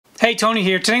Hey, Tony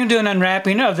here. Today I'm doing an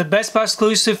unwrapping of the Best Buy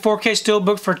exclusive 4K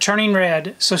Steelbook for Turning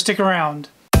Red, so stick around.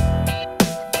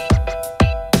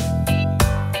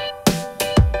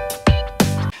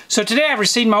 So today I've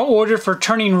received my order for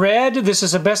Turning Red. This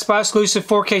is a Best Buy exclusive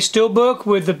 4K Steelbook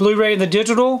with the Blu-ray and the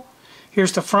digital.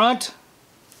 Here's the front,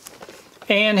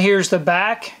 and here's the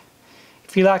back.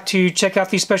 If you'd like to check out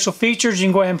these special features, you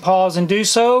can go ahead and pause and do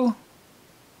so.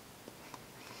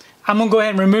 I'm going to go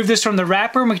ahead and remove this from the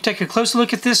wrapper and we can take a closer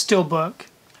look at this Steelbook.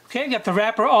 Okay, got the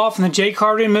wrapper off and the J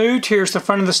card removed. Here's the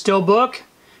front of the Steelbook.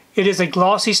 It is a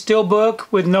glossy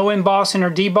Steelbook with no embossing or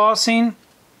debossing.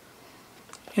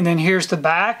 And then here's the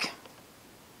back.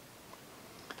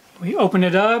 We open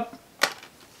it up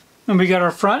and we got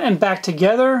our front and back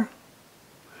together.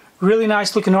 Really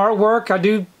nice looking artwork. I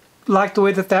do like the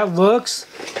way that looks.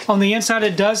 On the inside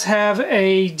it does have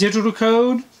a digital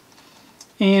code.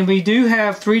 And we do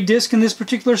have 3 discs in this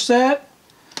particular set.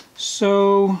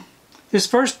 So this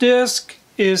first disc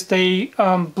is the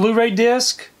Blu-ray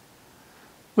disc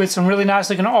with some really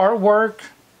nice looking artwork.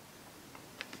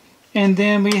 And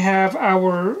then we have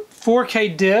our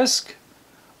 4K disc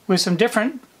with some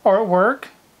different artwork.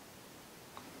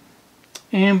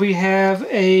 And we have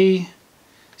a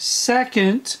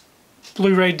second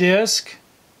Blu-ray disc.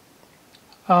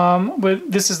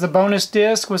 This is the bonus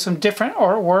disc with some different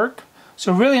artwork.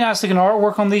 So really nice looking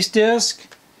artwork on these discs.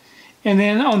 And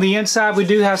then on the inside we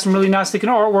do have some really nice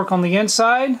looking artwork on the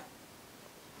inside.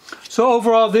 So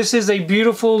overall this is a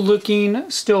beautiful looking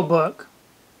Steelbook.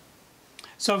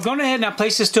 So I've gone ahead and I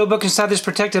placed the Steelbook inside this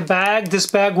protective bag. This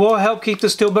bag will help keep the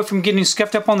Steelbook from getting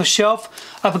scuffed up on the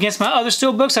shelf up against my other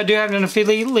Steelbooks. I do have an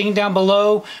affiliate link down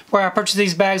below where I purchased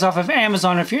these bags off of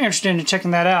Amazon if you're interested in checking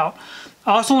that out.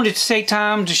 I also wanted to take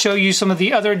time to show you some of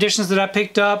the other editions that I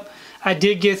picked up. I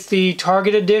did get the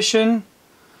Target edition.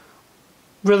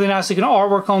 Really nice looking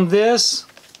artwork on this.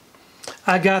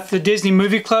 I got the Disney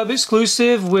Movie Club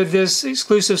exclusive with this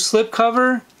exclusive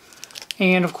slipcover.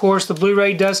 And of course the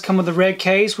Blu-ray does come with a red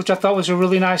case, which I thought was a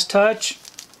really nice touch.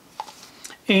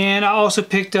 And I also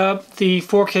picked up the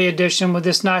 4K edition with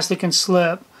this nice looking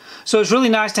slip. So it's really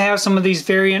nice to have some of these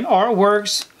variant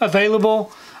artworks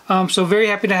available. So very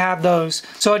happy to have those.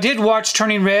 So I did watch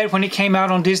Turning Red when it came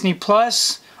out on Disney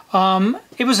Plus.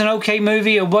 It was an okay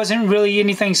movie. It wasn't really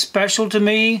anything special to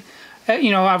me.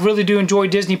 You know, I really do enjoy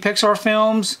Disney PIXAR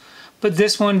films, but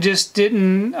this one just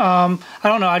didn't, I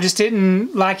don't know, I just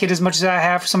didn't like it as much as I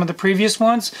have for some of the previous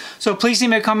ones. So please leave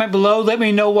me a comment below. Let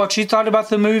me know what you thought about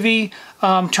the movie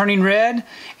Turning Red,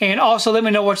 and also let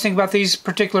me know what you think about these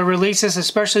particular releases,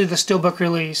 especially the Steelbook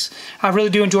release. I really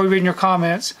do enjoy reading your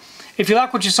comments. If you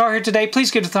like what you saw here today, please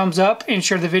give it a thumbs up and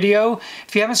share the video.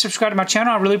 If you haven't subscribed to my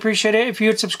channel, I really appreciate it if you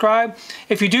would subscribe.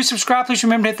 If you do subscribe, please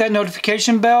remember to hit that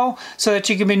notification bell so that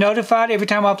you can be notified every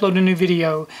time I upload a new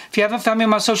video. If you haven't found me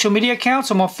on my social media accounts,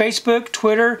 I'm on Facebook,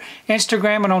 Twitter,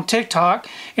 Instagram, and on TikTok.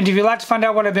 And if you'd like to find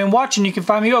out what I've been watching, you can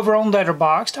find me over on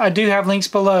Letterboxd. I do have links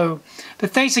below.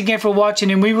 But thanks again for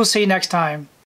watching, and we will see you next time.